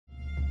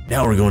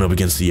Now we're going up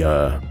against the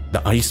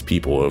ice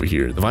people over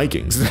here, the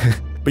Vikings.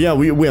 But yeah,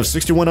 we have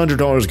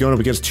 $6,100 going up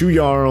against 2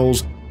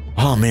 Jarls.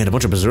 Oh man, a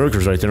bunch of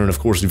Berserkers right there, and of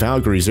course the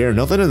Valkyries there.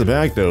 Nothing in the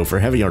back though for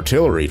heavy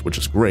artillery, which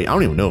is great. I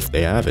don't even know if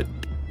they have it.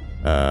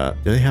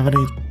 Do they have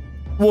any?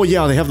 Well,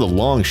 yeah, they have the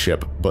long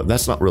ship, but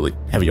that's not really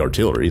heavy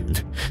artillery.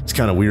 It's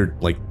kind of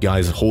weird, like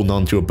guys holding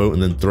on to a boat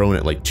and then throwing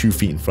it like 2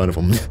 feet in front of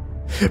them.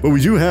 But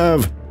we do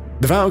have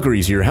the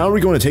Valkyries here. How are we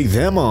going to take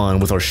them on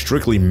with our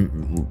strictly,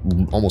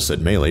 almost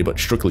said melee, but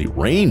strictly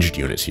ranged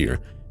units here?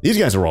 These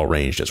guys are all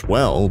ranged as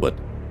well, but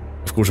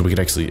of course we could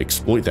actually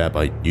exploit that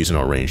by using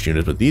our ranged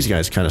units, but these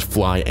guys kind of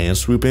fly and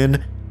swoop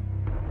in.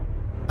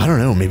 I don't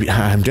know, maybe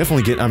I'm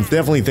definitely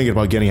thinking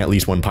about getting at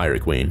least 1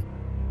 Pirate Queen.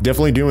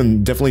 Definitely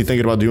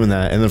thinking about doing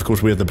that. And then of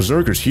course we have the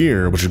Berserkers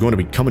here, which are going to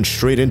be coming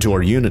straight into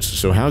our units.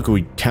 So how can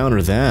we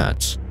counter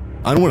that?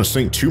 I don't want to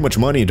sink too much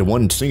money into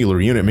one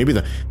singular unit. Maybe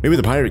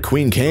the Pirate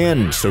Queen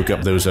can soak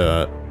up those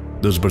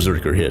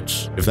Berserker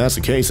hits. If that's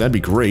the case, that'd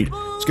be great.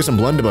 Let's get some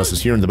blunderbusses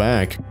here in the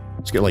back.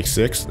 Let's get like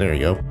 6. There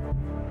you go.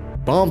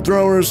 Bomb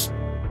throwers.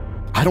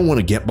 I don't want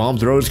to get bomb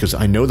throwers because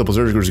I know the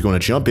Berserkers are going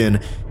to jump in,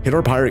 hit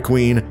our Pirate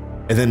Queen,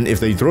 and then if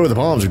they throw the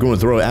bombs, they're going to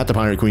throw it at the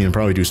Pirate Queen and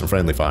probably do some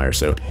friendly fire.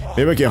 So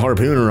maybe I get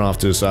Harpooner off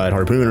to the side,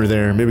 Harpooner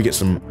there. Maybe get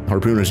some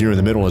Harpooners here in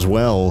the middle as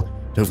well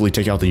to hopefully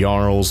take out the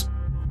Jarls.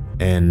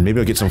 And maybe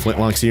I'll get some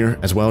Flintlocks here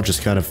as well,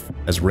 just kind of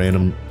as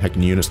random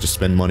heckin' units to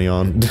spend money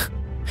on.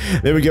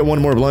 Maybe we get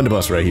 1 more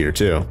blunderbuss right here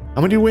too.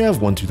 How many do we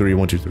have? 1, 2, 3,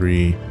 1, 2,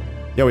 3.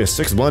 Yeah, we have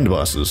 6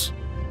 blunderbusses.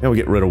 Now we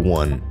get rid of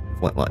 1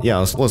 Flintlock. Yeah,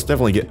 let's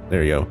definitely get,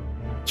 there you go.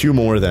 2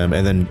 more of them,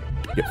 and then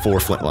get 4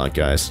 Flintlock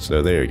guys.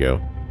 So there you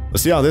go.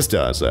 Let's see how this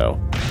does, though.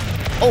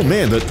 Oh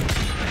man, the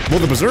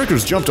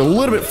Berserkers jumped a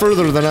little bit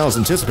further than I was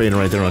anticipating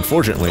right there,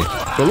 unfortunately.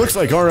 But it looks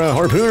like our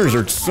Harpooners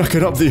are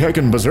sucking up the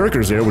heckin'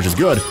 Berserkers there, which is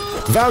good.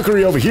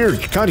 Valkyrie over here,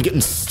 kind of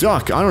getting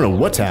stuck. I don't know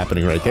what's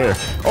happening right there.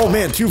 Oh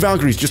man, 2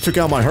 Valkyries just took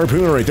out my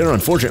Harpooner right there,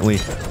 unfortunately.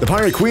 The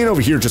Pirate Queen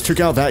over here just took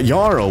out that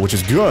Jarl, which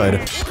is good.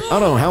 I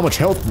don't know how much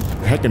health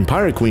heckin'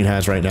 Pirate Queen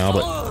has right now,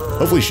 but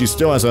hopefully she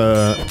still has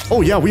a...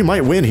 Oh yeah, we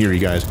might win here, you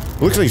guys.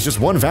 It looks like it's just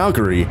 1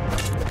 Valkyrie.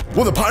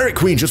 Well, the Pirate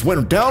Queen just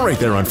went down right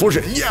there,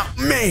 unfortunately. Yeah,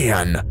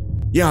 man!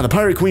 Yeah, the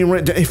Pirate Queen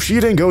went down. If she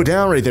didn't go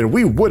down right there,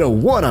 we would have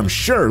won, I'm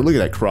sure. Look at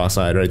that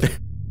cross-eyed right there.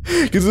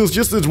 Because it was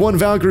just this 1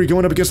 Valkyrie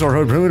going up against our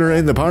Harpooner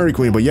and the Pirate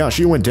Queen. But yeah,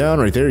 she went down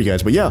right there, you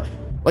guys. But yeah,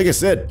 like I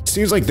said, it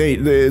seems like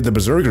the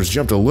Berserkers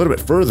jumped a little bit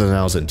further than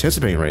I was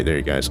anticipating right there,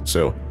 you guys.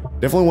 So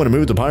definitely want to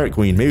move the Pirate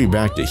Queen maybe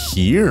back to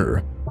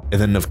here. And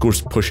then, of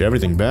course, push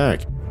everything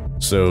back.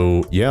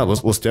 So yeah,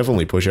 let's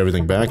definitely push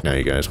everything back now,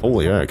 you guys.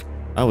 Holy heck.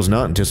 I was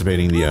not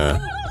anticipating the,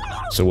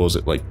 so what was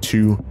it, like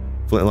 2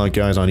 Flintlock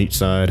guys on each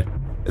side.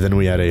 And then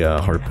we had a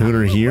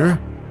Harpooner here.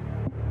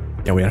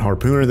 Yeah, we had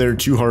Harpooner there,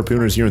 2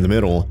 Harpooners here in the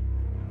middle.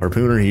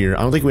 Harpooner here.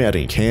 I don't think we had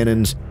any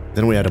cannons.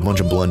 Then we had a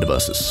bunch of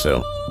blunderbusses.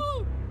 So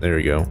there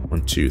we go.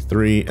 1, 2,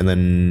 3. And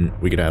then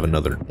we could have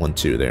another 1,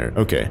 2 there.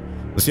 Okay.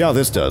 Let's see how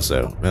this does,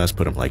 though. Let's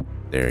put them like,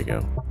 there you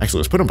go. Actually,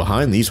 let's put them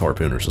behind these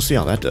Harpooners. Let's see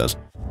how that does.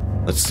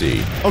 Let's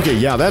see. Okay,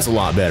 yeah, that's a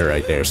lot better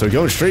right there. So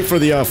going straight for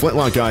the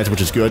Flintlock guys,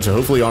 which is good. So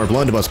hopefully our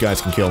blunderbuss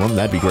guys can kill them.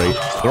 That'd be great.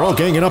 They're all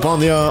ganging up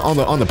on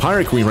the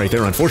Pirate Queen right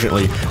there,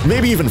 unfortunately.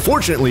 Maybe even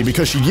fortunately,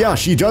 because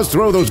she does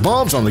throw those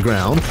bombs on the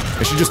ground,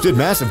 and she just did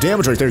massive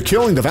damage right there,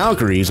 killing the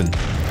Valkyries. And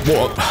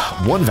well,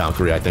 1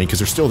 Valkyrie, I think, because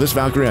there's still this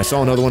Valkyrie. I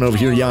saw another one over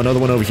here. Yeah, another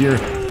one over here,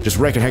 just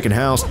wrecking heckin'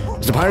 house.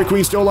 Is the Pirate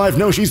Queen still alive?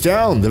 No, she's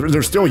down.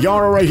 There's still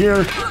Jarl right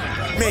here.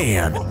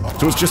 Man,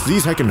 so it's just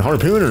these heckin'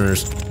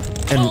 Harpooners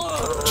and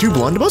 2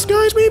 blunderbuss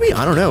guys, maybe?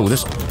 I don't know.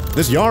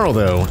 This Jarl,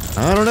 though,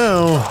 I don't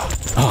know.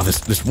 Oh,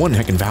 this 1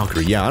 heckin'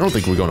 Valkyrie. Yeah, I don't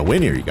think we're going to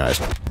win here, you guys.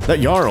 That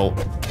Jarl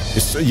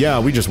is... Yeah,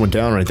 we just went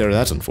down right there.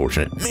 That's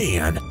unfortunate.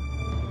 Man,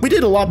 we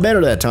did a lot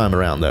better that time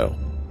around, though.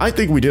 I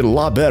think we did a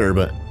lot better,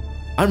 but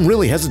I'm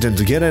really hesitant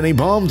to get any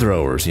bomb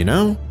throwers, you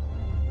know?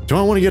 Do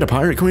I want to get a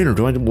Pirate Queen, or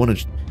do I want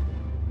to...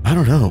 I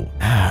don't know.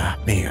 Ah,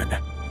 man.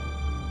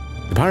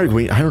 The Pirate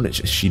Queen, I don't know.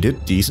 She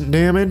did decent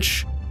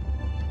damage,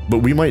 but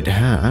we might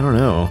have... I don't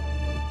know.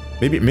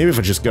 Maybe if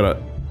I just got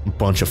a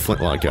bunch of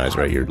Flintlock guys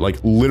right here, like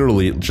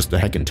literally just a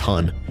heckin'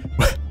 ton.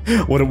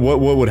 What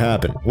would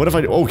happen? What if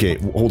I? Okay,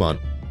 hold on.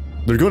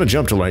 They're going to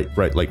jump to right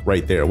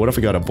there. What if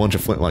I got a bunch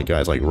of Flintlock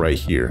guys like right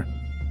here?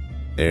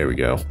 There we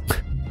go.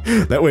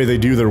 That way they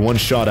do their 1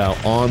 shot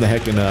out on the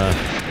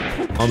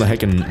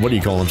heckin' what do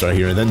you call them right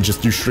here, and then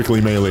just do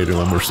strictly melee to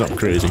them or something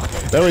crazy.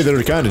 That way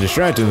they're kind of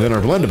distracted, and then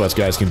our blunderbuss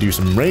guys can do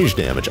some range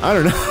damage. I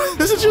don't know.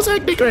 This is just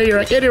hectic right here.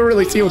 I can't even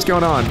really see what's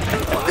going on.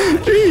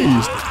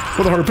 Jeez.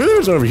 Well, the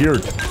Harpooners over here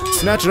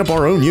snatching up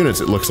our own units,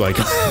 it looks like.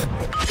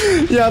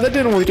 Yeah, that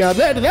didn't work out.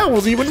 That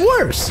was even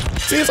worse.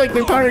 See, it's like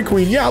the Pirate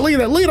Queen. Yeah, look at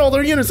that. Look at all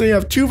their units. They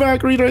have 2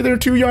 Valkyries right there,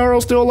 2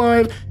 Jarls still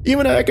alive,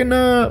 even a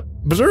heckin'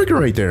 Berserker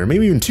right there.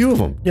 Maybe even 2 of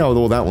them. Yeah,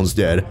 well, that one's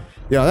dead.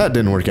 Yeah, that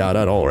didn't work out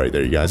at all right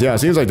there, you guys. Yeah, it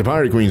seems like the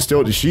Pirate Queen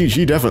still...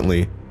 She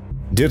definitely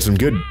did some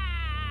good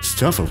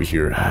stuff over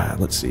here.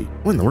 Let's see.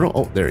 What in the world?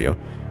 Oh, there you go.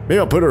 Maybe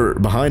I'll put her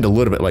behind a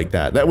little bit like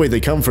that. That way they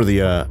come for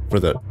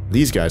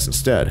these guys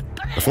instead.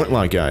 The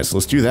Flintlock guys.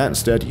 Let's do that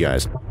instead, you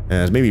guys.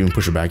 And maybe even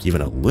push her back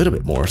even a little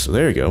bit more. So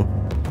there you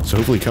go. So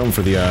hopefully come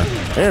for the,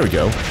 there we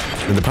go.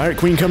 And the Pirate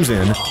Queen comes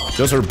in,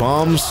 does her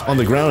bombs on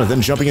the ground, and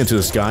then jumping into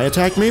the sky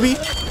attack, maybe?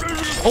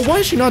 Oh, why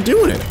is she not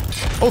doing it?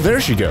 Oh, there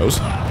she goes.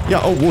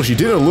 Yeah, oh, well, she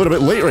did it a little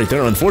bit late right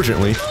there,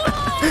 unfortunately.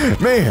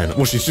 Man,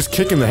 well, she's just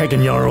kicking the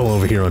heckin' Jarl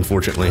over here,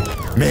 unfortunately.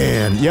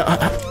 Man,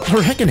 yeah,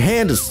 her heckin'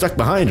 hand is stuck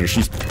behind her.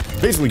 She's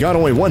basically got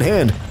only one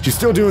hand. She's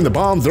still doing the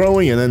bomb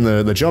throwing and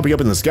then the jumping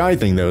up in the sky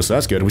thing, though, so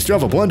that's good. We still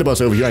have a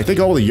blunderbuss over here. I think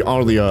all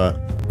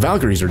the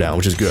Valkyries are down,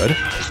 which is good.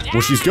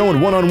 Well, she's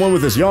going one-on-one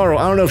with this Jarl.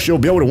 I don't know if she'll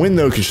be able to win,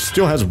 though, because she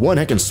still has one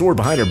heckin' sword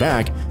behind her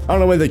back. I don't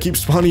know why they keep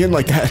spawning in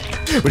like that.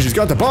 But she's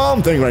got the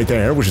bomb thing right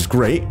there, which is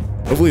great.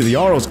 Hopefully the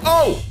Jarl's...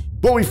 Oh!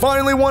 Well, we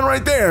finally won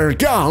right there.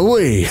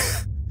 Golly.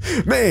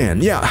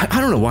 Man, yeah,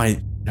 I don't know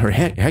why her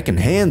heckin'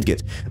 hand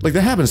gets... Like,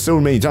 that happens so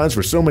many times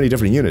for so many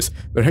different units.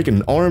 Their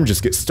heckin' arm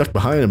just gets stuck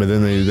behind them, and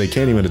then they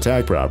can't even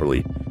attack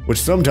properly.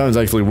 Which sometimes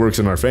actually works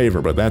in our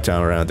favor, but that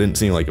time around it didn't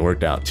seem like it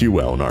worked out too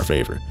well in our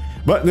favor.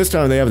 But this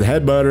time they have the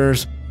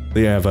headbutters,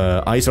 they have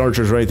ice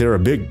archers right there, a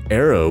big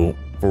arrow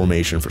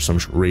formation for some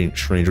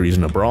strange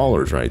reason, of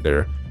brawlers right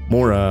there.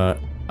 More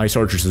ice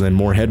archers and then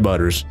more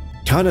headbutters.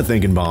 Kind of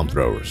thinking bomb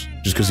throwers,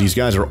 just because these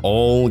guys are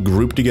all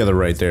grouped together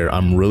right there.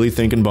 I'm really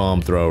thinking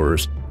bomb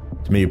throwers.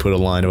 To maybe put a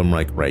line of them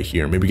like right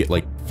here. Maybe get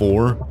like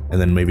 4, and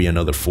then maybe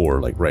another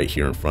 4 like right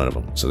here in front of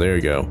them. So there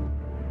you go.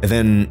 And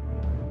then,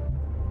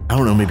 I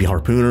don't know, maybe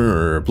harpooner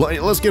or...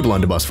 Let's get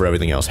blunderbuss for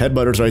everything else.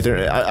 Headbutters right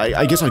there.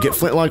 I guess I'll get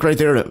flintlock right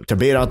there to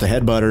bait out the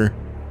headbutter.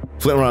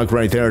 Flintlock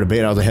right there to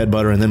bait out the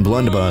headbutter, and then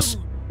blunderbuss.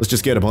 Let's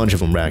just get a bunch of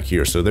them back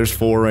here. So there's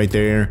 4 right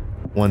there.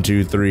 1,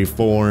 2, 3,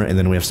 4, and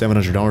then we have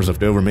 $700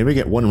 left over. Maybe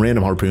get one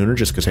random harpooner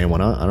just because, hey, why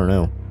not? I don't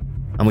know.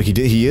 I'm like,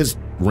 he is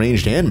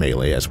ranged and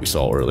melee, as we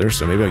saw earlier,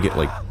 so maybe I get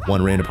like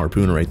one random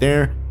harpooner right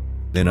there,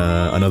 then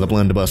another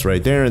blunderbuss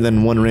right there, and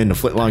then one random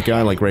flintlock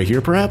guy like right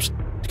here, perhaps,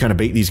 to kind of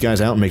bait these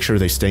guys out and make sure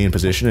they stay in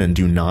position and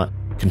do not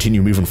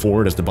continue moving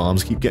forward as the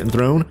bombs keep getting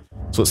thrown.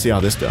 So let's see how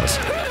this does.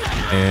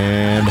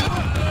 And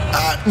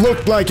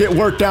looked like it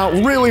worked out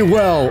really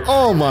well.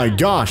 Oh my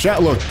gosh,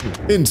 that looked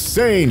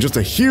insane. Just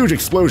a huge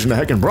explosion of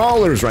heckin'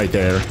 brawlers right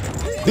there.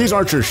 These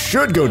archers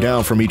should go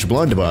down from each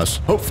blunderbuss,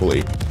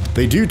 hopefully.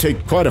 They do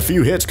take quite a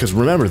few hits, because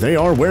remember, they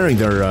are wearing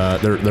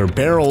their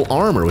barrel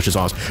armor, which is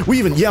awesome.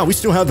 We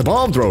still have the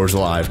bomb throwers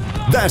alive.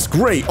 That's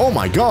great. Oh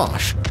my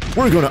gosh.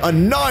 We're gonna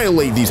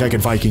annihilate these heckin'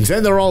 Vikings,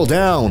 and they're all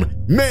down.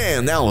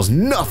 Man, that was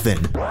nothing.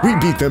 We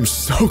beat them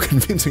so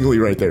convincingly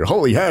right there.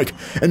 Holy heck.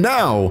 And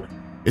now,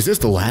 is this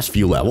the last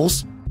few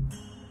levels?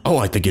 Oh,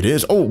 I think it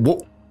is. Oh,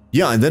 well,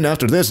 yeah, and then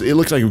after this, it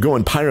looks like we're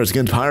going pirates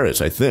against pirates,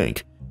 I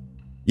think.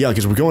 Yeah,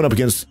 because we're going up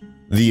against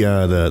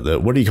the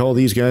what do you call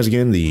these guys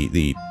again?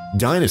 The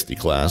Dynasty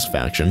class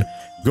faction.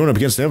 Going up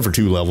against them for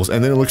 2 levels,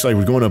 and then it looks like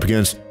we're going up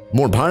against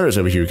more pirates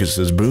over here because it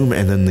says boom,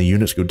 and then the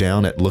units go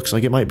down. It looks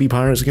like it might be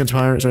pirates against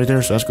pirates right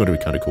there, so that's going to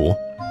be kind of cool.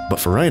 But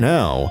for right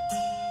now,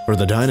 for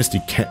the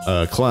Dynasty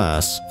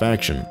class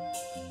faction,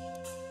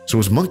 so it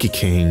was Monkey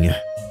King,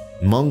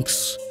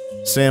 monks,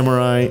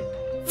 samurai,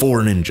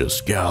 4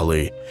 ninjas,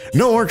 golly.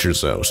 No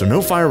archers though, so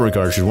no firework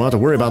archers, we won't have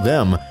to worry about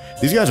them.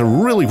 These guys are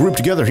really grouped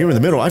together here in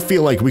the middle. I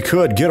feel like we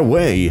could get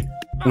away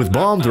with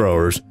bomb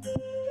throwers.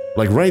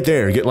 Like right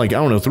there, get like, I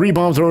don't know, 3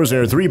 bomb throwers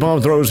there, 3 bomb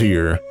throws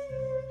here.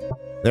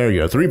 There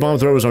you go, 3 bomb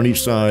throwers on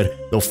each side.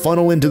 They'll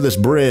funnel into this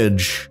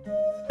bridge,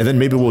 and then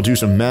maybe we'll do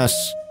some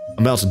mass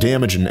amounts of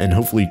damage and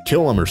hopefully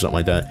kill them or something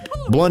like that.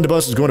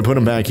 Blunderbuss is going to put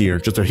them back here.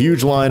 Just a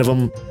huge line of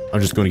them.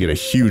 I'm just going to get a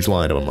huge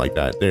line of them like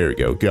that. There you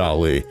go,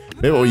 golly.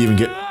 Maybe we'll even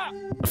get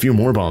a few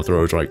more bomb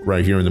throwers like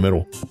right here in the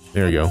middle.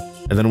 There you go.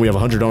 And then we have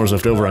 $100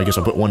 left over. I guess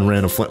I'll put one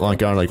random flintlock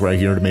guy like right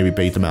here to maybe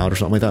bait them out or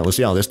something like that. Let's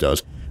see how this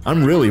does.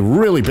 I'm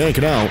really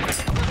banking out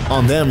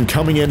on them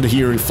coming into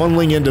here,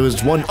 funneling into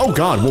this one. Oh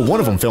god, well, one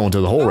of them fell into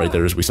the hole right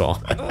there as we saw.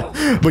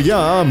 But yeah,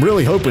 I'm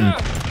really hoping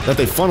that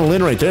they funnel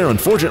in right there.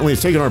 Unfortunately,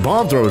 it's taking our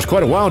bomb throwers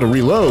quite a while to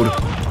reload.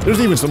 There's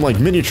even some like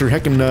miniature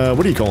heckin'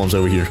 what do you call them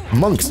over here?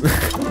 Monks.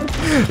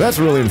 That's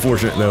really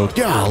unfortunate though.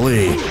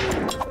 Golly.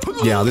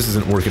 Yeah, this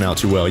isn't working out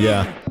too well.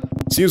 Yeah.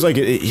 Seems like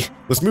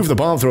let's move the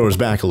bomb throwers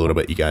back a little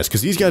bit, you guys,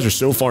 because these guys are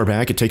so far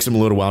back, it takes them a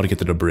little while to get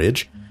to the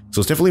bridge. So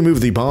let's definitely move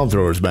the bomb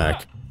throwers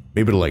back.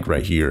 Maybe to like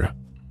right here.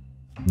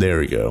 There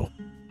we go.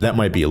 That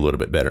might be a little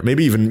bit better.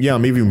 Maybe even, yeah,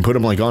 maybe even put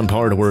them like on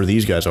par to where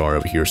these guys are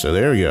over here. So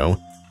there we go.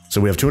 So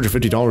we have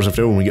 $250 left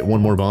over when we get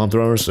one more bomb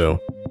thrower, so.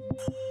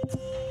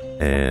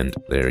 And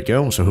there we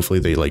go. So hopefully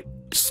they like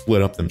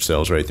split up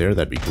themselves right there.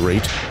 That'd be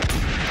great.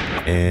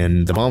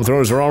 And the bomb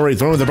throwers are already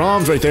throwing the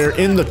bombs right there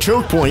in the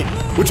choke point,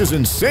 which is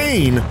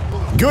insane.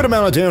 Good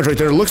amount of damage right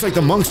there. Looks like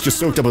the monks just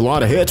soaked up a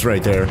lot of hits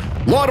right there.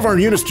 A lot of our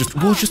units just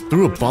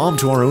threw a bomb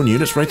to our own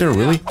units right there,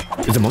 really?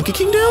 Is the Monkey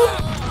King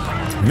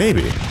down?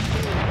 Maybe.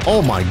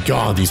 Oh my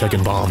god, these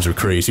heckin' bombs are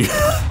crazy.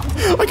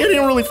 I can't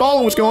even really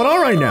follow what's going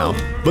on right now.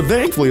 But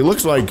thankfully, it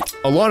looks like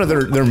a lot of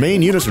their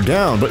main units are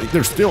down, but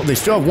they still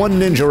have 1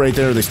 ninja right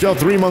there. They still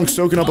have 3 monks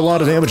soaking up a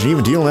lot of damage and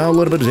even dealing out a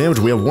little bit of damage.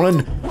 We have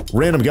 1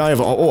 random guy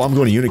of, oh, I'm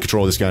going to unit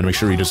control this guy to make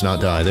sure he does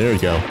not die. There you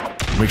go.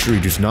 Make sure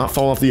he does not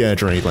fall off the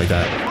edge or anything like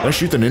that. Did I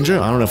shoot the ninja?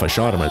 I don't know if I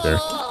shot him right there.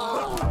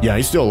 Yeah,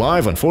 he's still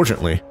alive,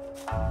 unfortunately.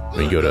 Let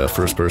me go to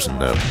first person,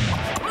 though.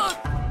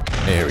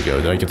 There we go.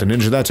 Did I get the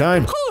ninja that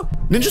time?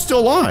 Ninja's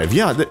still alive.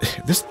 Yeah,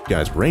 this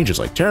guy's range is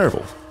like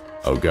terrible.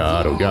 Oh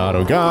god, oh god,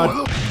 oh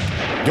god.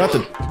 Got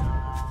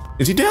the...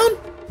 Is he down?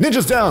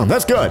 Ninja's down.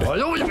 That's good.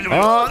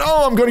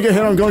 Oh, I'm gonna get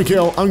hit. I'm gonna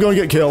kill. I'm gonna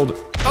get killed.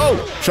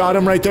 Oh, shot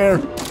him right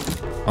there.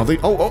 I'll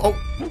think... Oh.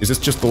 Is this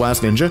just the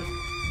last ninja?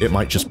 It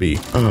might just be.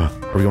 Are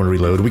we going to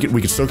reload?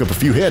 We could soak up a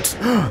few hits.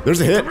 There's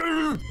a hit.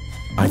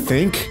 I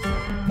think.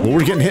 Well,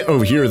 we're getting hit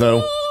over here,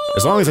 though.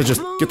 As long as I just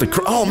get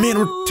the... Oh, man,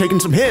 we're taking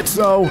some hits,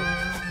 though.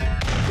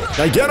 Did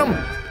I get him?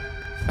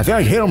 I think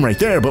I hit him right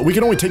there, but we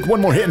can only take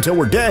one more hit until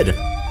we're dead.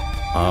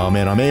 Oh,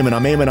 man, I'm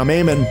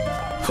aiming.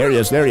 There he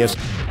is.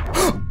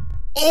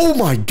 Oh,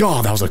 my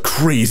God, that was a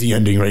crazy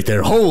ending right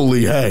there.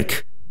 Holy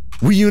heck.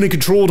 We unit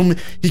controlled him.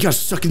 He got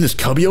stuck in this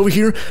cubby over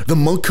here. The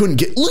monk couldn't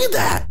get... Look at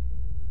that.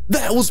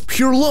 That was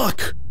pure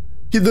luck.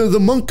 The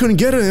monk couldn't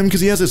get at him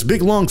because he has this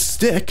big, long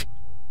stick.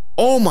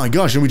 Oh, my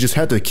gosh. And we just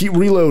had to keep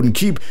reloading,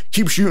 keep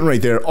shooting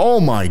right there. Oh,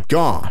 my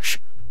gosh.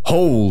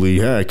 Holy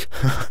heck.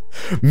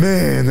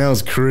 Man, that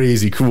was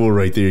crazy cool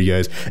right there, you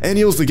guys. And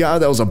he was the guy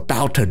that was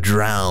about to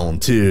drown,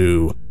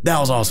 too. That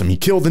was awesome. He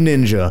killed the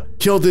ninja,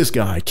 killed this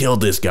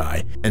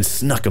guy, and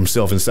snuck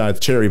himself inside the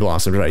cherry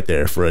blossoms right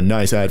there for a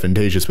nice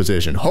advantageous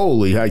position.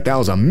 Holy heck, that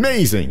was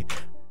amazing.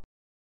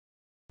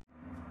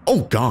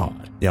 Oh,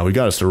 God. Yeah, we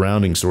got a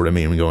surrounding sort of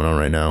meme going on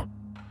right now.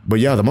 But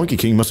yeah, the Monkey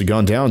King must have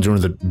gone down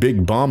during the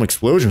big bomb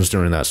explosions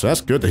during that, so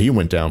that's good that he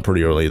went down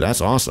pretty early.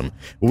 That's awesome.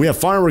 Well, we have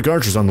firework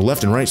archers on the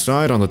left and right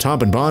side. On the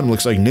top and bottom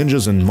looks like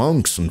ninjas and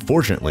monks,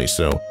 unfortunately,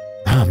 so...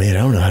 Oh, man, I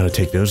don't know how to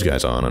take those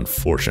guys on,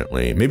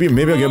 unfortunately. Maybe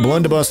I'll get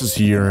blunderbusses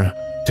here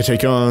to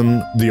take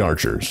on the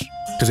archers.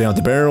 Because they have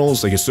the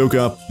barrels, they can soak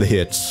up the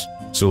hits.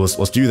 So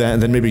let's do that,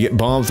 and then maybe get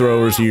bomb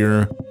throwers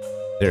here.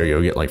 There you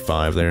go, get like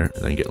 5 there,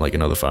 and then get like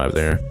another 5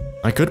 there.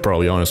 I could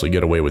probably honestly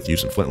get away with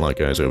using flintlock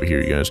guys over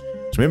here, you guys.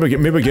 So maybe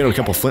I get a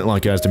couple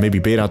flintlock guys to maybe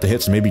bait out the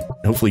hits and maybe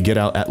hopefully get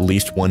out at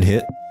least 1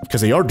 hit.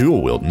 Because they are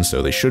dual wielding,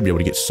 so they should be able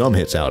to get some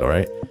hits out,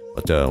 alright?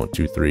 But 1,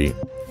 2, 3,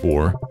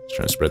 4. Let's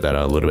try to spread that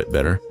out a little bit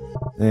better.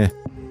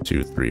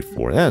 2, 3,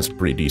 4. That's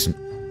pretty decent.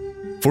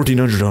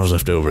 $1,400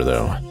 left over,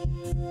 though.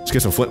 Let's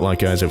get some flintlock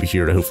guys over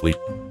here to hopefully...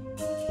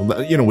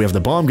 Well, you know, we have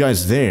the bomb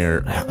guys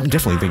there. I'm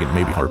definitely thinking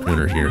maybe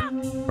Harpooner here.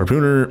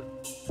 Harpooner...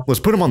 Let's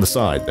put him on the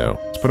side, though.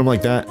 Let's put him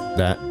like that.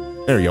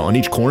 There you go. On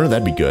each corner,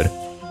 that'd be good.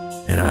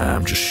 And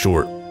I'm just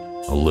short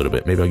a little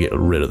bit. Maybe I'll get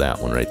rid of that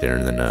one right there,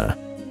 and then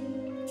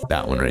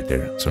that one right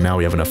there. So now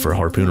we have enough for a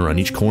Harpooner on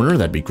each corner.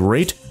 That'd be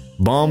great.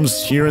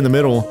 Bombs here in the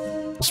middle.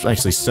 Let's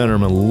actually center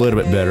them a little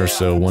bit better.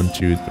 So 1,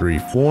 2, 3,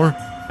 4.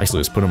 Actually,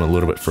 let's put them a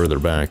little bit further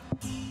back.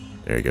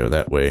 There you go,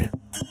 that way.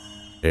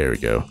 There we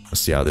go. Let's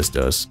see how this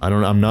does.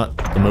 I'm not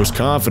the most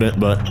confident,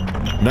 but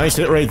nice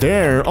hit right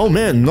there. Oh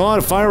man, a lot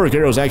of firework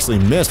arrows actually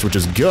missed, which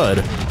is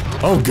good.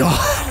 Oh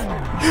god.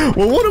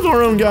 Well, one of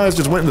our own guys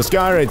just went in the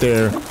sky right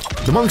there.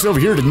 The monks over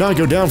here did not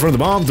go down from the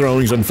bomb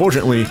throwings,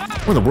 unfortunately.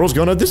 What in the world's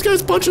going on? This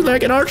guy's punching the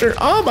heck an archer.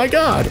 Oh my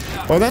god.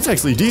 Oh, that's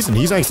actually decent.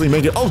 He's actually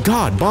making... Oh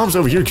god, bombs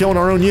over here killing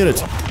our own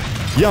units.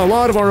 Yeah, a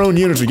lot of our own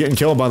units are getting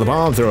killed by the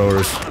bomb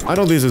throwers. I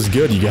don't think this is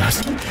good, you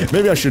guys.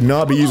 Maybe I should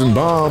not be using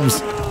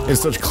bombs in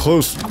such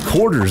close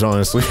quarters,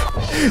 honestly.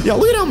 Yeah,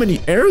 look at how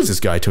many arrows this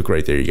guy took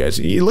right there, you guys.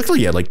 He looked like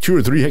he had like 2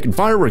 or 3 heckin'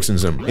 fireworks in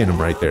him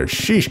right there.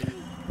 Sheesh.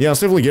 Yeah,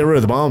 let's definitely get rid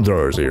of the bomb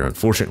throwers here.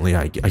 Unfortunately,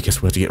 I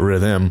guess we'll have to get rid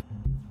of them.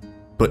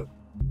 But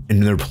in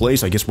their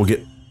place, I guess we'll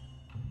get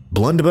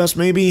blunderbuss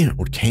maybe?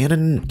 Or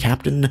cannon?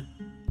 Captain?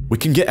 We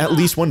can get at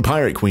least 1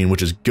 pirate queen,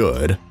 which is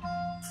good.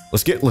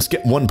 Let's get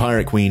 1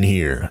 pirate queen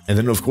here. And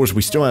then, of course,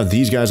 we still have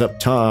these guys up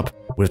top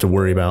we have to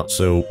worry about.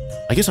 So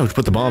I guess I'll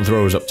put the bomb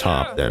throwers up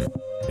top then.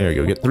 There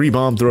you go. Get 3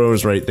 bomb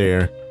throwers right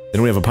there.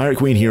 Then we have a pirate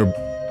queen here.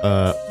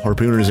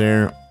 Harpooners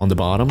there on the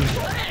bottom.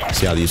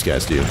 See how these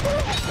guys do.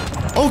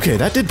 Okay,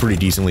 that did pretty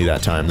decently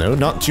that time, though.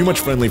 Not too much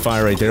friendly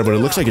fire right there, but it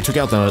looks like it took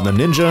out the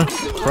ninja.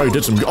 Probably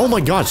did some... Oh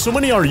my god, so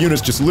many of our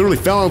units just literally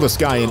fell out of the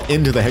sky and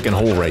into the heckin'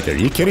 hole right there. Are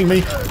you kidding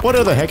me? What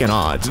are the heckin'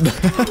 odds?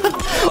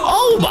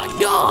 Oh my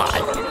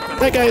god!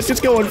 That guy is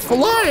just going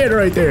flying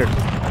right there.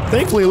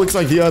 Thankfully, it looks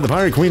like the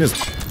pirate queen is...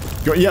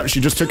 Yeah, she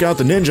just took out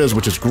the ninjas,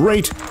 which is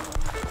great.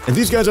 And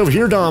these guys over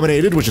here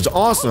dominated, which is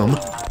awesome.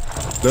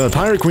 The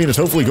pirate queen is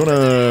hopefully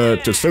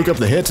gonna soak up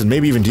the hits and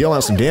maybe even deal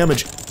out some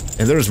damage.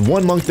 And there's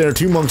 1 monk there,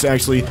 2 monks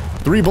actually,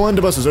 3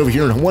 blunderbusses over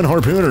here, and 1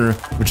 harpooner,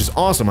 which is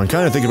awesome. I'm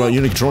kind of thinking about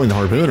unit controlling the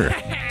harpooner.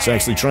 So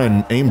actually try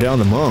and aim down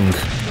the monk.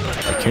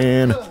 I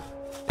can.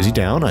 Is he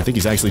down? I think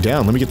he's actually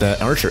down. Let me get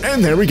that archer.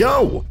 And there we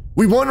go!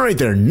 We won right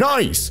there.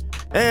 Nice!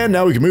 And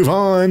now we can move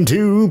on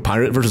to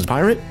pirate versus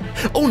pirate.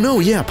 Oh no,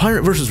 yeah,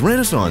 pirate versus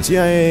renaissance.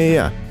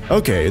 Yeah.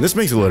 Okay, this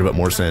makes a little bit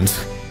more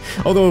sense.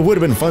 Although it would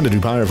have been fun to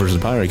do pirate versus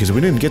pirate, because we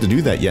didn't get to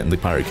do that yet in the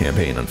pirate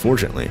campaign,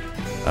 unfortunately.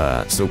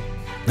 So,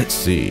 let's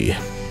see.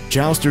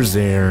 Jousters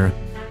there.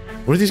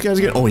 What are these guys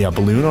again? Oh yeah,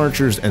 balloon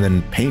archers and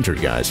then painter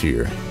guys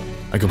here.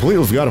 I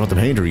completely forgot about the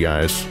painter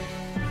guys.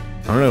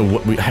 I don't know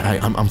what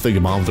I'm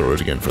thinking bomb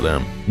throwers again for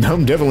them.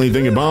 I'm definitely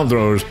thinking bomb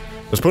throwers.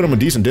 Let's put them a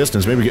decent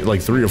distance. Maybe get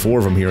like 3 or 4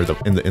 of them here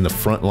in the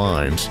front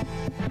lines.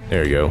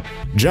 There you go.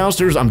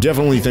 Jousters, I'm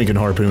definitely thinking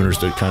harpooners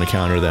to kind of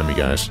counter them, you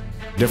guys.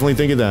 Definitely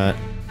thinking that.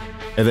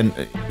 And then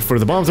for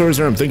the bomb throwers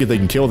there, I'm thinking they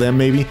can kill them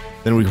maybe.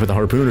 Then we can put the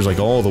harpooners like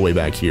all the way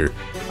back here.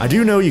 I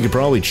do know you could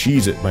probably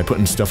cheese it by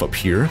putting stuff up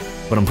here,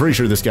 but I'm pretty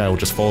sure this guy will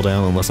just fall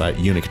down unless I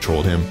unit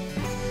controlled him.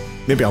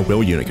 Maybe I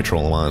will unit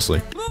control him,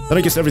 honestly. Then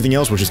I guess everything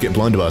else will just get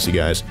blunderbuss, you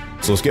guys.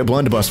 So let's get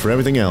blunderbuss for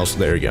everything else.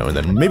 There you go. And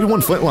then maybe one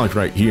flintlock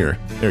right here.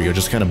 There you go.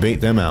 Just kind of bait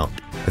them out.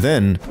 And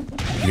then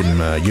you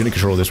can unit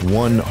control this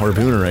one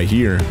harpooner right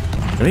here.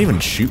 Can I even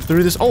shoot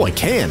through this? Oh, I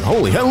can.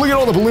 Holy hell. Look at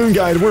all the balloon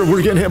guys.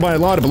 We're getting hit by a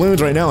lot of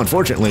balloons right now,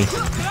 unfortunately.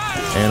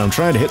 And I'm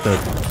trying to hit the...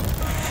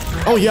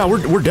 Oh, yeah.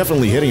 We're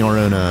definitely hitting our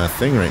own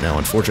thing right now,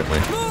 unfortunately.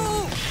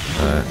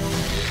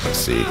 Let's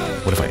see.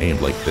 What if I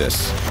aimed like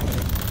this?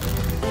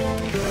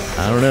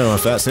 I don't know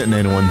if that's hitting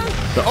anyone.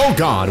 But, oh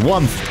god,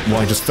 well,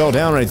 I just fell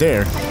down right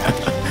there.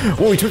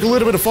 Well, we took a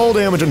little bit of fall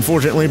damage,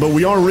 unfortunately, but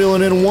we are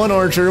reeling in one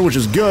archer, which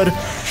is good.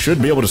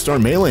 Should be able to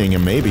start meleeing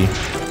him, maybe.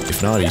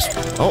 If not, he's...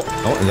 Oh,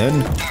 and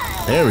then...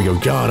 There we go,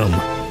 got him.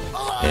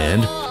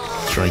 And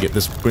let's try and get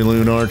this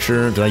balloon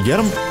archer. Did I get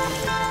him?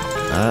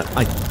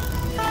 I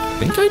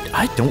think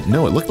I don't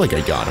know. It looked like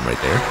I got him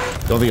right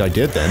there. Don't think I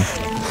did then.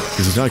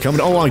 Because he's not coming...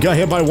 Oh, I got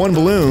hit by one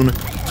balloon.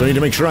 So I need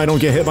to make sure I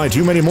don't get hit by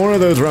too many more of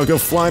those or I'll go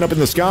flying up in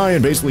the sky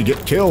and basically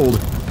get killed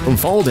from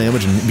fall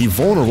damage and be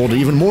vulnerable to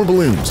even more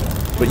balloons.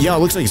 But yeah, it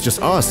looks like it's just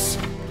us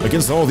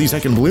against all these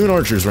heckin' balloon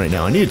archers right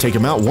now. I need to take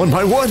them out one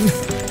by one.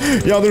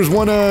 Yeah, there's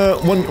one,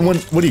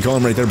 what do you call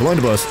him right there?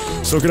 Blunderbuss.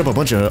 Soaking up a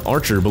bunch of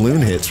archer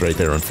balloon hits right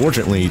there.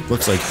 Unfortunately,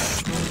 looks like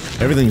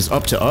everything's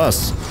up to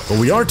us. But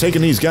we are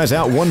taking these guys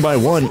out one by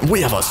one.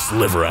 We have a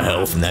sliver of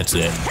health and that's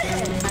it.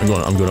 I'm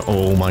gonna,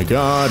 oh my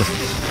god.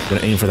 I'm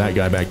gonna aim for that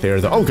guy back there.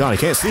 Oh god, I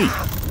can't see.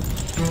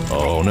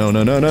 Oh, no.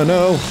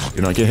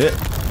 Do not get hit.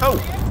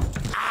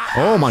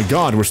 Oh my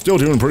god, we're still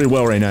doing pretty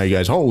well right now, you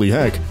guys. Holy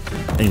heck.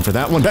 Aim for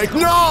that one back.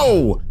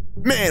 No!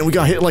 Man, we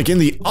got hit like in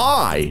the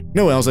eye.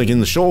 No, I was like in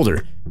the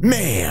shoulder.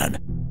 Man.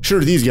 Sure,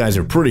 these guys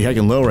are pretty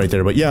heckin' low right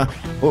there, but yeah,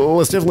 well,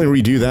 let's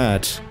definitely redo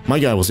that. My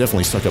guy was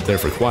definitely stuck up there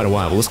for quite a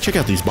while, but let's check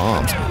out these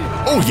bombs.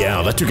 Oh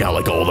yeah, that took out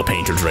like all the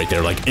painters right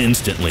there, like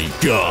instantly.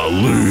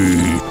 Golly.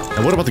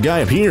 And what about the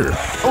guy up here?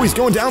 Oh, he's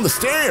going down the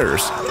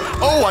stairs.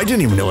 Oh, I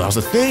didn't even know that was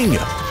a thing.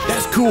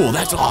 That's cool,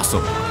 that's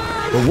awesome.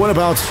 But what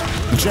about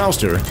the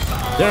jouster?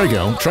 There we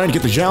go, trying to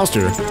get the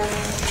jouster.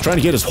 Trying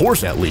to get his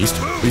horse at least.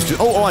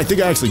 Oh, I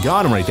think I actually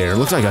got him right there.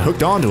 Looks like I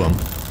hooked onto him.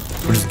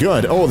 Which is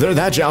good. Oh, there,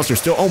 that jouster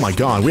still. Oh my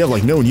god, we have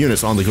like no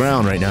units on the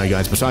ground right now, you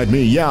guys, beside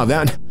me. Yeah,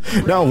 that.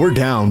 No, we're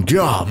down.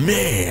 Oh,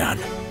 man.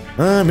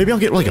 Maybe I'll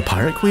get like a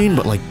pirate queen,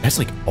 but like, that's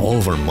like all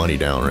of our money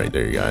down right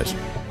there, you guys.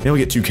 Maybe I'll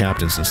get 2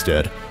 captains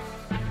instead.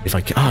 If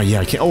I can. Oh, yeah,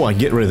 I can. Oh, I can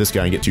get rid of this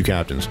guy and get 2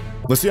 captains.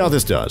 Let's see how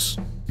this does.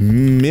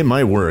 It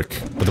might work.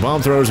 But the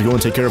bomb throwers are going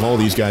to take care of all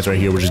these guys right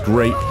here, which is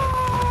great.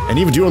 And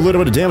even do a little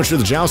bit of damage to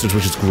the jousters,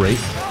 which is great.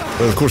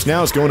 But of course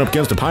now it's going up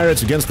against the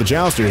pirates, against the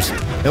jousters.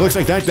 It looks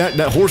like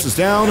that horse is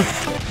down.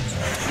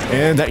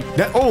 And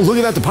oh, look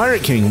at that, the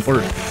pirate king,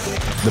 or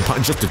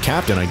just the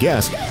captain, I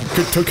guess,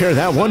 took care of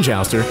that one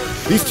jouster.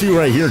 These 2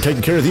 right here are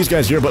taking care of these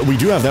guys here, but we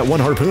do have that one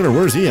harpooner.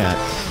 Where's he at?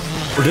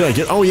 Or did I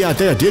get, oh yeah, I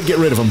think I did get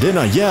rid of him, didn't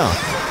I? Yeah.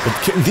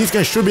 But these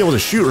guys should be able to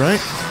shoot, right?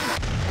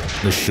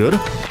 They should.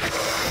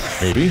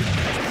 Maybe.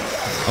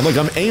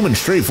 I'm aiming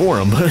straight for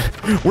him,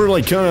 but we're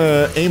like kind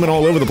of aiming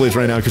all over the place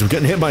right now because we're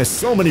getting hit by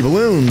so many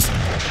balloons.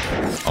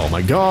 Oh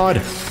my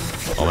god.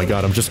 Oh my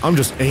god, I'm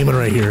just aiming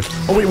right here.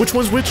 Oh wait, which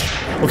one's which?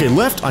 Okay,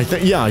 left, I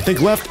think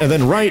left, and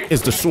then right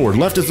is the sword.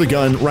 Left is the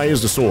gun, right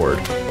is the sword.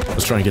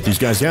 Let's try and get these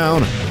guys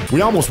down.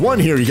 We almost won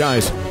here, you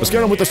guys. Let's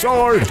get them with the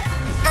sword.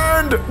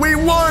 And we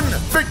won!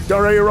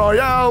 Victory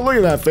Royale! Look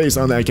at that face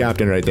on that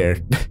captain right there.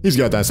 He's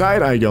got that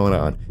side eye going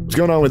on. What's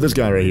going on with this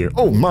guy right here?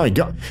 Oh my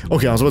god.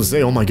 Okay, I was about to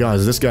say, oh my god,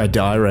 does this guy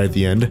die right at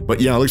the end?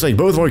 But yeah, it looks like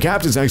both of our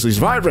captains actually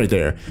survived right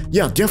there.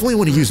 Yeah, definitely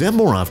want to use them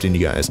more often,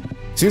 you guys.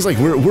 Seems like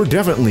we're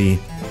definitely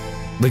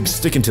like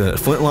sticking to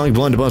flintlock,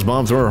 blunderbuss,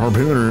 bomb thrower,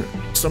 harpooner,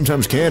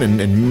 sometimes cannon,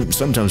 and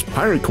sometimes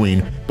pirate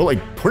queen, but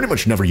like pretty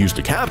much never used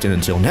a captain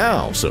until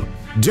now, so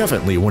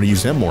definitely want to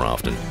use them more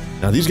often.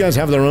 Now these guys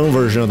have their own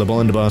version of the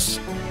blunderbuss.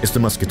 It's the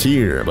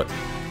musketeer, but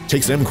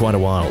takes them quite a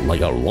while,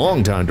 like a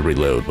long time to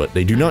reload, but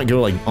they do not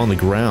go like on the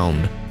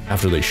ground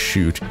after they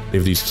shoot. They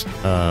have these,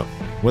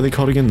 what are they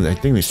called again? I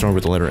think they start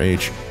with the letter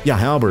H. Yeah,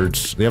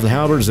 halberds. They have the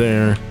halberds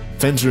there.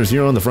 Fencers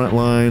here on the front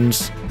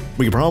lines.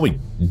 We could probably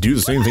do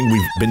the same thing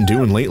we've been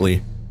doing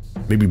lately.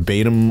 Maybe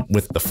bait them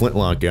with the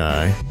flintlock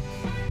guy.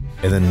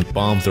 And then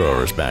bomb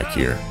throwers back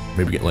here.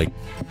 Maybe get like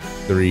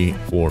 3,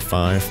 4,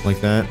 5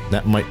 like that.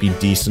 That might be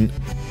decent.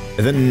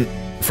 And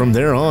then from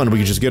there on, we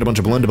could just get a bunch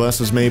of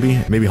blunderbusses maybe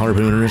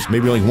harpooners,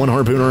 maybe like 1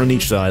 harpooner on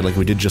each side like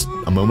we did just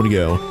a moment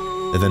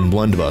ago, and then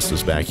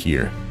blunderbusses back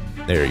here.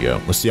 There you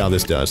go. Let's see how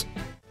this does.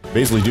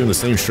 Basically doing the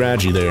same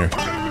strategy there.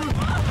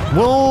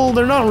 Well,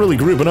 they're not really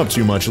grouping up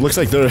too much. It looks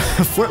like the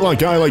flintlock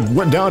guy like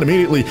went down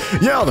immediately.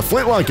 Yeah, the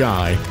flintlock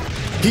guy.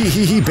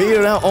 He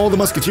baited out all the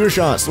musketeer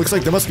shots. Looks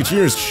like the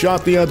musketeers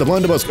shot the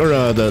blunderbuss,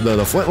 or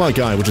the flintlock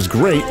guy, which is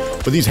great.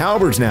 But these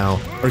halberds now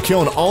are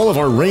killing all of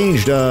our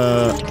ranged,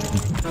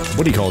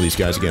 what do you call these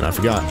guys again? I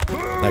forgot.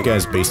 That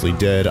guy's basically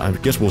dead. I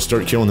guess we'll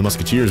start killing the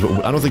musketeers,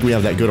 but I don't think we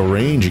have that good a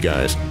range, you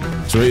guys.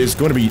 So it's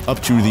going to be up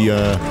to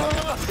the,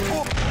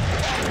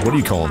 what do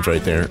you call him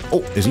right there?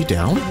 Oh, is he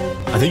down?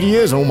 I think he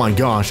is. Oh my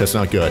gosh, that's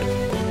not good.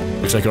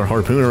 Looks like our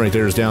harpooner right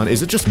there is down.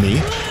 Is it just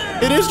me?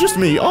 It is just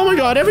me. Oh my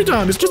god, every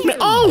time it's just me.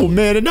 Oh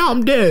man, and now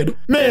I'm dead.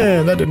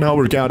 Man, that did not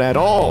work out at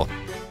all.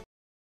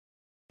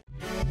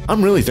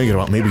 I'm really thinking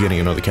about maybe getting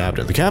another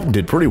captain. The captain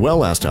did pretty well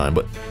last time,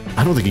 but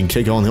I don't think he can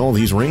take on all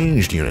these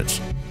ranged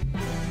units.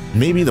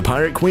 Maybe the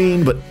pirate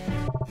queen, but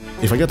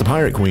if I got the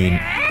pirate queen,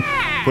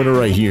 put her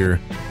right here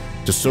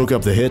to soak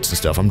up the hits and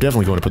stuff. I'm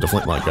definitely going to put the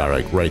flintlock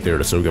guy right there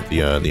to soak up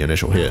the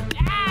initial hit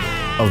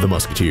of the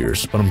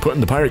musketeers. But I'm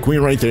putting the pirate queen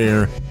right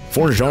there.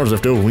 $400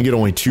 left over. We get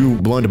only 2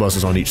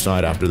 blunderbusses on each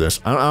side after this.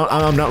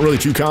 I'm not really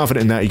too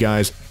confident in that, you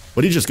guys.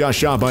 But he just got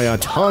shot by a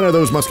ton of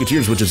those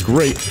musketeers, which is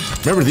great.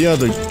 Remember,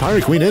 the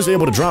pirate queen is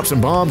able to drop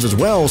some bombs as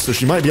well, so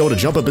she might be able to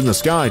jump up in the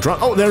sky.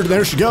 Oh,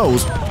 there she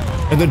goes.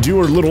 And then do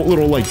her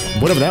little, like,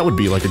 whatever that would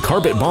be, like a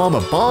carpet bomb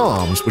of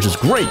bombs, which is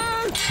great.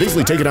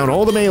 Basically taking out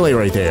all the melee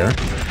right there.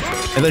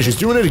 And then she's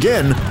doing it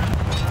again.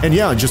 And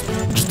yeah, just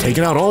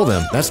taking out all of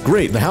them. That's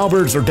great. The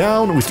halberds are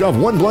down. We still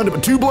have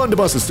 2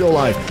 blunderbusses still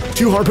alive,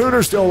 2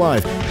 harpooners still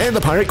alive, and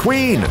the pirate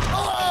queen.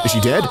 Is she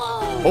dead?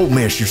 Oh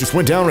man, she just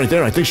went down right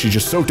there. I think she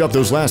just soaked up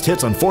those last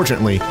hits,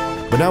 unfortunately.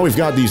 But now we've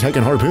got these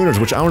heckin' harpooners,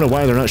 which I don't know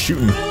why they're not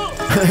shooting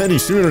any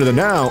sooner than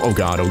now. Oh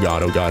god, oh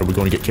god, oh god. Are we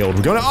going to get killed?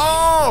 We're gonna.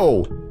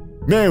 Oh!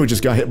 Man, we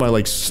just got hit by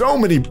like so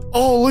many.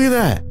 Oh, look at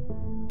that.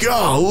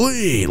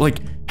 Golly. Like,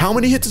 how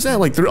many hits is that?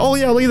 Like 3. Oh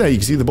yeah, look at that. You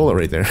can see the bullet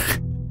right there.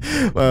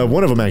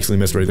 One of them actually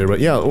missed right there. But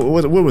yeah,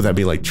 what would that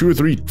be? Like 2 or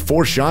 3,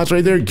 4 shots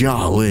right there?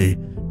 Golly.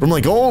 From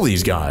like all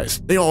these guys.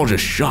 They all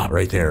just shot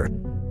right there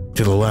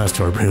to the last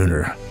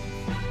harpooner.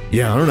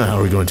 Yeah, I don't know how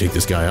we're going to take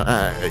this guy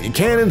out.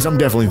 Cannons, I'm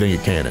definitely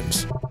thinking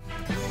cannons.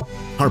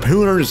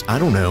 Harpooners, I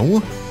don't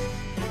know.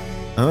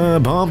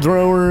 Bomb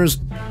throwers.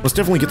 Let's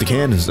definitely get the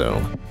cannons,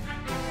 though.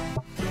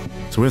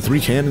 So we have 3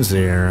 cannons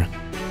there.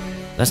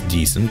 That's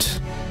decent.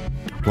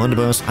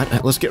 Blunderbuss.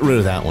 Let's get rid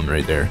of that one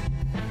right there.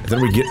 And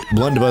then we get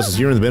blunderbusses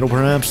here in the middle,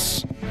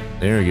 perhaps.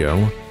 There we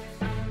go.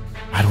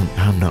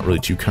 I'm not really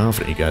too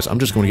confident, you guys. I'm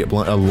just going to get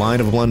a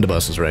line of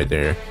blunderbusses right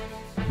there.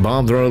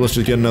 Bomb thrower, let's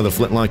just get another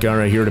flintlock guy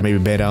right here to maybe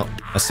bait out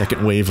a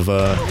second wave of,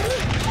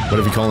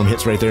 whatever you call them,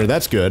 hits right there.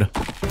 That's good.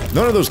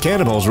 None of those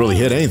cannonballs really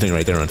hit anything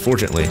right there,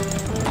 unfortunately.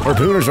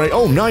 Harpooner's right.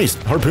 Oh, nice.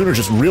 Harpooner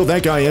just reeled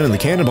that guy in and the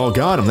cannonball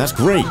got him. That's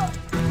great.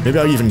 Maybe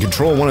I'll even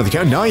control one of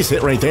the nice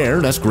hit right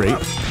there. That's great.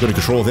 Going to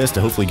control this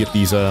to hopefully get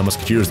these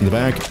musketeers in the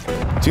back.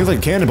 Seems like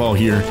the cannonball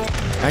here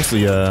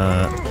actually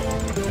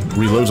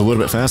reloads a little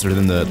bit faster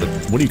than the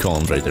what do you call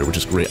them right there, which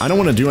is great. I don't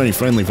want to do any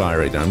friendly fire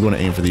right now. I'm going to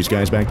aim for these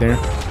guys back there.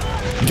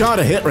 Got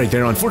a hit right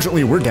there.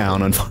 Unfortunately, we're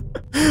down.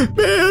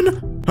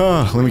 Man!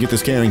 Let me get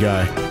this cannon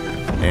guy.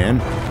 And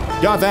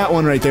got that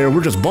one right there.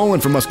 We're just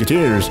bowling for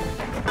musketeers.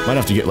 Might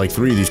have to get like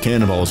 3 of these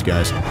cannonballs,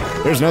 guys.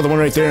 There's another one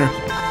right there.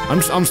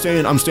 I'm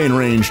staying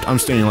ranged. I'm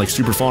staying like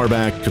super far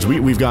back because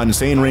we've got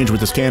insane range with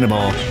this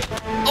cannonball.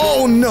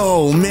 Oh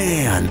no,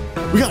 man!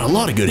 We got a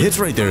lot of good hits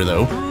right there,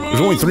 though.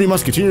 There's only 3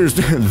 musketeers.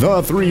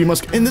 The 3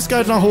 musketeers. And this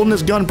guy's not holding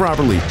his gun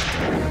properly.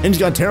 And he's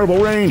got terrible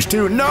range,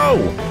 too. No!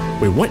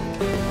 Wait, what?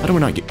 How do we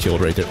not get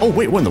killed right there? Oh,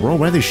 wait, what in the world?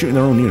 Why are they shooting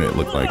their own unit, it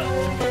looked like?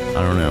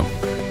 I don't know.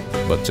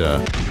 But,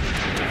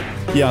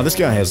 yeah, this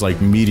guy has,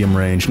 like, medium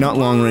range. Not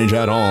long range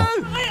at all.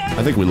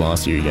 I think we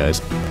lost here, you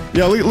guys.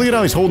 Yeah, look at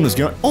how he's holding his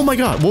gun. Oh, my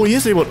God. Well, he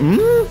is able to...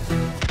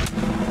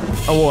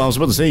 Oh, well, I was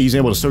about to say he's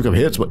able to soak up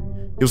hits, but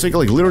he'll take,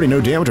 like, literally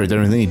no damage right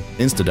there, and then he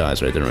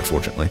insta-dies right there,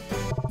 unfortunately.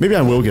 Maybe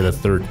I will get a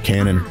 3rd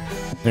cannon.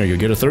 There you go.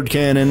 Get a 3rd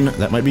cannon.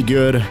 That might be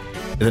good.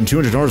 And then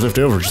 $200 left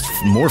over. Just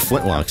more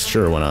flintlocks.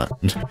 Sure, why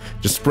not?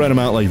 Just spread them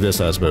out like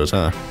this, I suppose,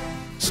 huh?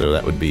 So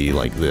that would be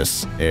like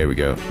this. There we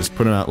go. Just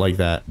put them out like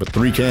that. But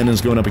 3 cannons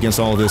going up against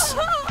all of this.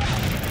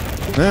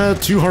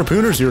 2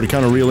 harpooners here to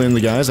kind of reel in the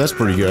guys. That's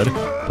pretty good.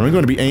 We're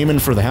going to be aiming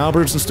for the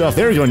halberds and stuff.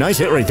 There you go. Nice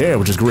hit right there,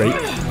 which is great.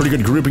 Pretty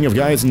good grouping of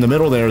guys in the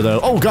middle there,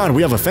 though. Oh, God,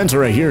 we have a fencer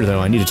right here, though.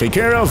 I need to take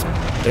care of.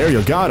 There you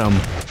go. Got him.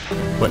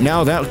 But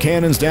now that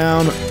cannon's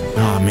down.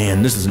 Oh,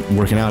 man, this isn't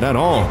working out at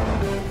all.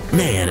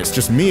 Man, it's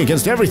just me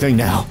against everything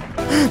now.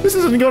 This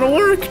isn't gonna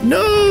work.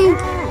 No.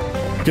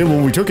 Okay,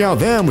 well, we took out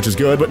them, which is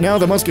good, but now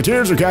the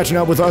musketeers are catching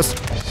up with us.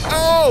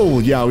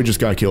 Oh, yeah, we just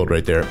got killed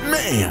right there.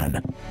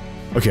 Man.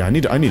 Okay, I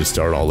need to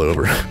start all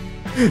over.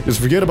 Just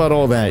forget about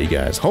all that, you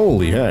guys.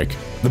 Holy heck.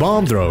 The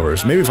bomb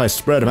throwers. Maybe if I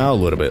spread them out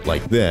a little bit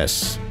like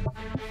this.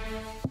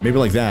 Maybe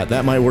like that.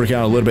 That might work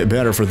out a little bit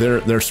better for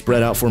their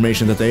spread out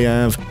formation that they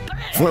have.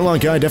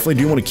 Flintlock guy,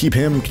 definitely do want to keep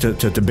him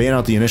to bait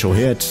out the initial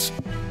hits.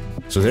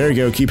 So there you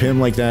go, keep him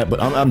like that, but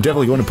I'm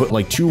definitely going to put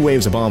like 2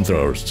 waves of bomb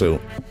throwers.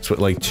 So let's put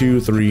like 2,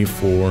 3,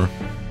 4.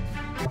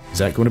 Is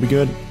that going to be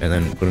good? And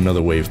then put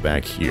another wave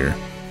back here.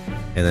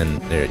 And then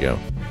there you go.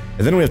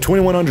 And then we have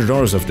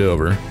 $2,100 left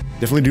over.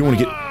 Definitely do want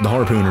to get the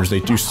harpooners.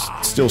 They do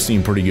still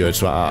seem pretty good,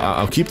 so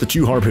I'll keep the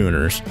 2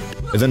 harpooners.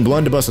 And then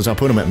blunderbusses, I'll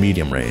put them at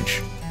medium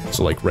range.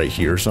 So like right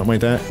here or something like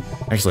that.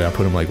 Actually, I'll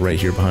put them like right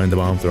here behind the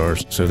bomb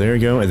throwers. So there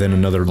you go, and then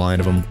another line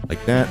of them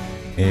like that.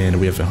 And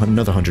we have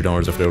another $100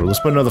 left over.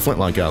 Let's put another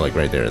flintlock guy like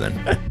right there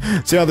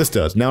then. See how this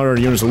does. Now our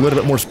unit's a little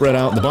bit more spread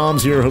out. The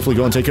bombs here hopefully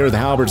go and take care of the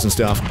halberds and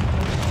stuff.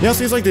 Yeah,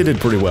 seems like they did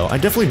pretty well. I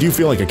definitely do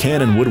feel like a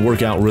cannon would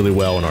work out really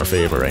well in our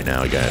favor right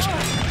now, guys.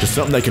 Just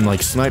something that can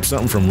like snipe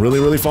something from really,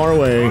 really far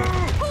away.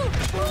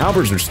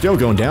 Halberds are still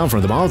going down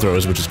from the bomb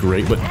throwers, which is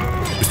great, but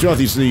we still have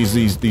these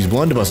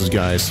blunderbusses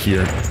guys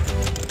here.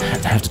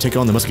 Have to take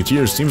on the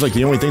musketeers. Seems like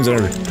the only things that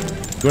are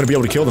going to be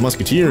able to kill the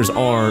musketeers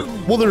are...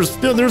 Well, there's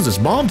this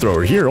bomb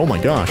thrower here. Oh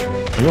my gosh.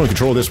 I'm going to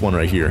control this one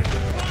right here.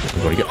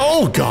 I'm going to get...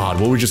 Oh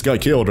god! Well, we just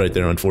got killed right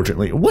there,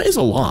 unfortunately. What is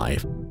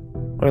alive?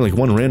 Or like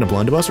one random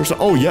blunderbuss or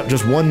something? Oh, yep,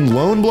 just one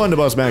lone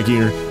blunderbuss back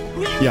here.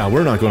 Yeah,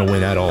 we're not going to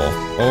win at all.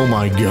 Oh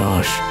my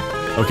gosh.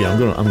 Okay, I'm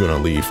gonna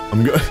leave.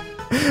 I'm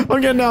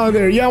getting out of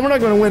there. Yeah, we're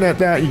not going to win at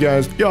that, you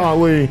guys.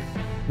 Golly.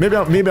 Maybe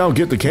I'll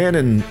get the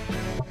cannon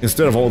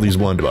instead of all these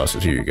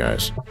blunderbusses here, you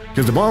guys.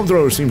 Because the bomb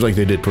thrower seems like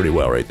they did pretty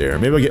well right there.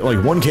 Maybe I'll get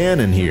like 1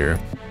 cannon here.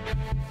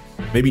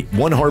 Maybe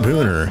 1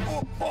 harpooner.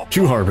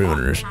 2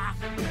 harpooners.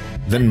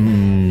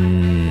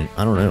 Then,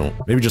 I don't know.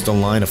 Maybe just a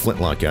line of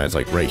flintlock guys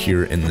like right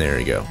here and there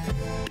you go.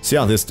 See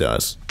how this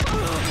does.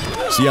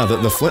 So yeah,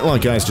 the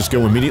flintlock guys just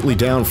go immediately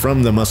down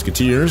from the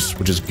musketeers,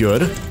 which is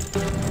good.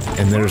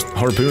 And there's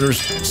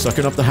harpooners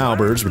sucking up the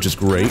halberds, which is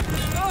great.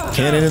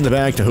 Cannon in the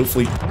back to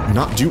hopefully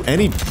not do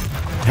any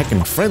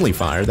heckin' friendly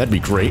fire. That'd be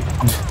great.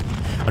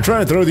 I'm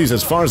trying to throw these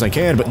as far as I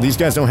can, but these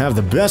guys don't have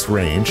the best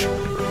range.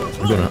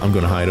 I'm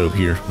gonna hide over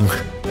here.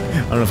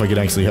 I don't know if I could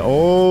actually...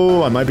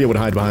 Oh, I might be able to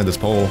hide behind this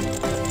pole.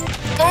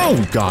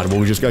 Oh god, well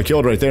we just got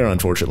killed right there,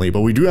 unfortunately.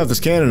 But we do have this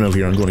cannon over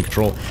here I'm going to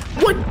control.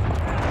 What?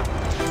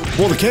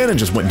 Well, the cannon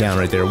just went down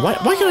right there. Why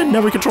can I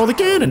never control the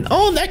cannon?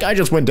 Oh, and that guy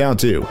just went down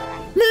too.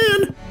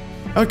 Man.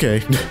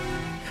 Okay.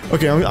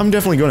 Okay, I'm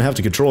definitely going to have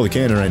to control the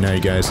cannon right now,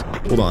 you guys.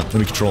 Hold on, let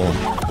me control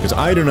him. Because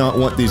I do not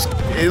want these...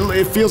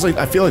 It feels like...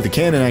 I feel like the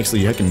cannon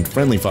actually heckin'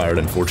 friendly fired,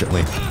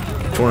 unfortunately.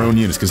 To our own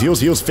units, because he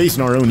was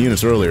facing our own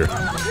units earlier.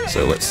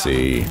 So, let's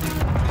see...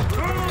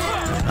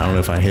 I don't know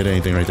if I hit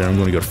anything right there. I'm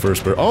going to go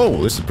first.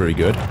 Oh, this is pretty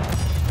good.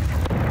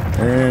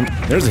 And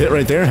there's a hit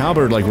right there.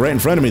 Halberd, like, right in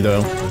front of me,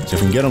 though. See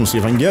if I can get him. See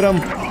if I can get him.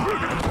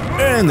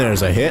 And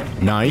there's a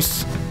hit.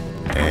 Nice.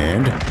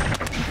 And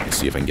let's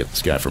see if I can get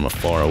this guy from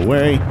afar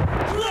away.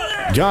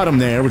 Got him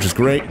there, which is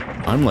great.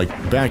 I'm, like,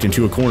 backed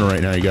into a corner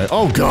right now, you guys.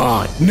 Oh,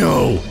 God.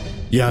 No.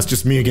 Yeah, it's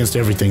just me against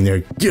everything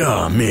there.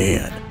 Yeah,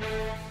 man.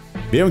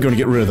 Yeah, I'm going to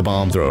get rid of the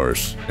bomb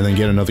throwers. And then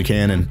get another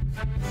cannon.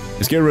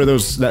 Let's get rid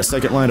of that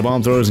second line of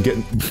bomb throwers and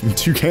get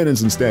 2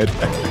 cannons instead.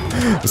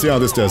 Let's see how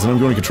this does. And I'm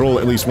going to control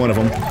at least one of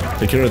them.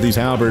 Take care of these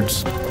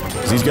halberds.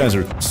 These guys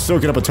are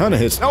soaking up a ton of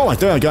hits. Oh, I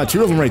thought I got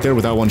 2 of them right there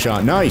with that one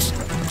shot. Nice.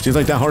 Seems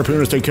like that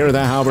harpooner's take care of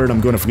that halberd.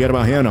 I'm going to forget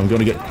about him. I'm going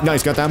to get...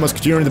 Nice, got that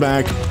musketeer in the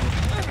back.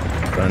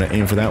 Trying to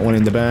aim for that one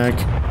in the back.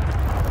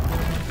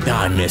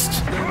 Ah, I missed.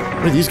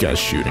 What are these guys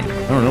shooting?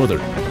 I don't know what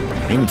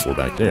they're aiming for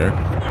back there.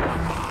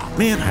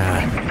 Man,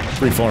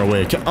 pretty far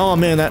away. Oh,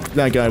 man,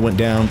 that guy went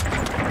down.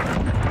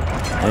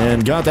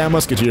 And got that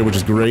musketeer, which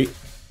is great.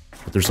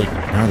 But there's like,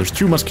 there's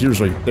 2 musketeers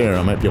right there.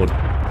 I might be able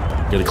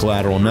to get a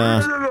collateral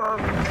now.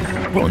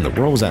 What in the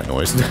world was that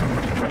noise?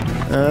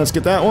 Let's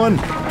get that one.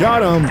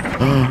 Got him.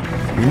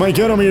 We might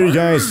get him here, you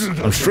guys.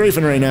 I'm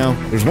strafing right now.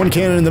 There's 1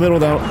 cannon in the middle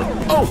though.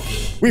 Oh,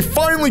 we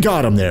finally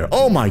got him there.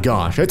 Oh my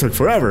gosh, that took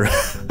forever.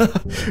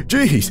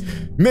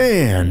 Jeez,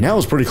 man, that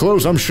was pretty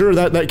close. I'm sure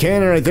that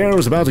cannon right there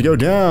was about to go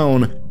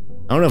down.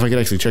 I don't know if I could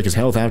actually check his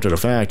health after the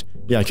fact.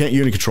 Yeah, I can't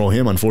unit control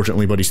him,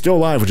 unfortunately, but he's still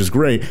alive, which is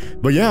great.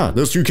 But yeah,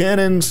 those 2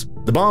 cannons,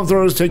 the bomb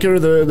throwers take care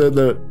of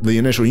the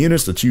initial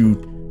units, the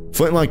 2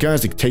 flintlock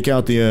guys to take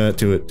out the,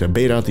 to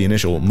bait out the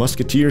initial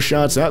musketeer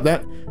shots.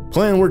 That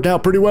plan worked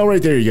out pretty well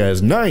right there, you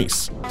guys.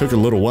 Nice! Took a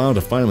little while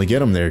to finally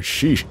get him there.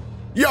 Sheesh.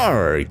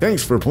 Yarg!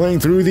 Thanks for playing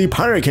through the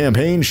pirate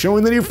campaign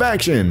showing the new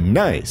faction.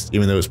 Nice!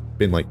 Even though it's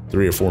been like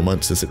 3 or 4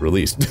 months since it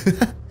released.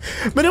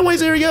 But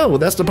anyways, there we go. Well,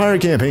 that's the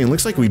pirate campaign.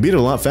 Looks like we beat it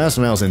a lot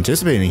faster than I was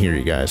anticipating here,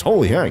 you guys.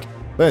 Holy heck.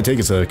 That'd take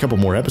us a couple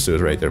more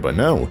episodes right there, but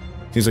no.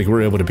 Seems like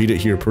we're able to beat it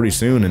here pretty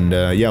soon.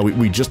 And yeah,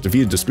 we just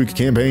defeated the spooky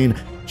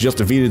campaign, just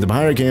defeated the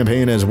pirate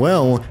campaign as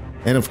well.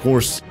 And of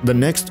course, the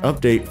next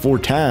update for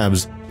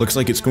T.A.B.S looks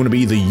like it's going to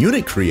be the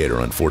unit creator,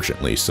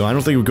 unfortunately. So I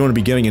don't think we're going to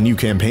be getting a new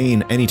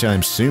campaign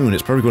anytime soon.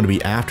 It's probably going to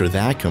be after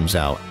that comes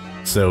out.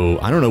 So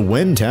I don't know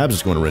when T.A.B.S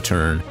is going to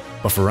return.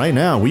 But for right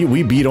now,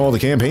 we beat all the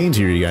campaigns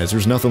here, you guys.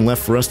 There's nothing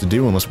left for us to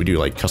do unless we do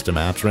like custom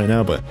maps right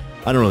now. But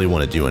I don't really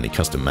want to do any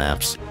custom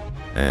maps.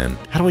 And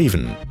how do I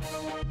even...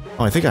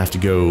 Oh, I think I have to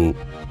go...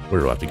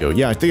 Where do I have to go?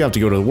 Yeah, I think I have to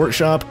go to the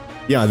workshop.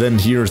 Yeah, then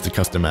here's the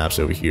custom maps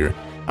over here.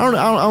 I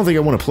don't think I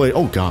want to play...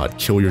 Oh god,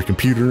 kill your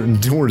computer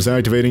and doors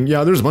activating.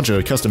 Yeah, there's a bunch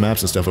of custom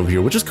maps and stuff over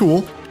here, which is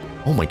cool.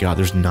 Oh my god,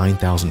 there's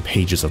 9,000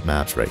 pages of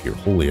maps right here.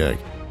 Holy heck.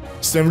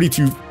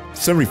 72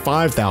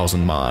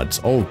 75,000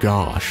 mods. Oh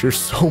gosh, there's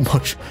so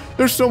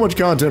much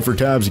content for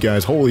Tabs,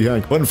 guys. Holy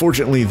heck. But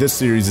unfortunately, this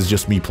series is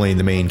just me playing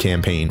the main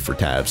campaign for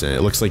Tabs, and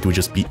it looks like we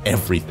just beat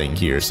everything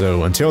here.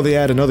 So until they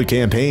add another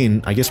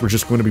campaign, I guess we're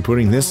just going to be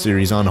putting this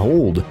series on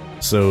hold.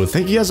 So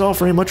thank you guys all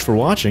very much for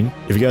watching.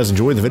 If you guys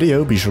enjoyed the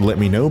video, be sure to let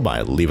me know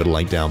by leaving a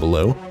like down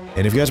below.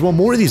 And if you guys want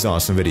more of these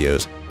awesome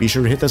videos, be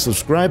sure to hit that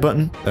subscribe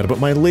button. That'll put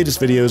my latest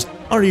videos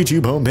on our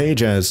YouTube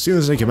homepage as soon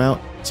as they come out,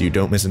 so you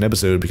don't miss an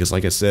episode, because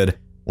like I said,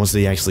 once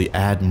they actually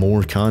add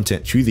more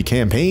content to the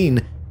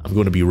campaign, I'm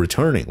going to be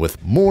returning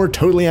with more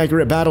Totally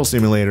Accurate Battle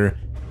Simulator,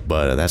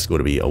 but that's going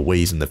to be a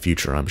ways in the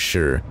future, I'm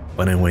sure.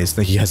 But anyways,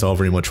 thank you guys all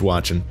very much for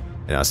watching,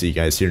 and I'll see you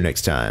guys here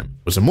next time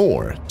with some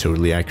more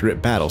Totally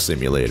Accurate Battle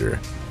Simulator.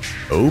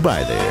 Oh,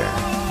 bye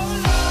there.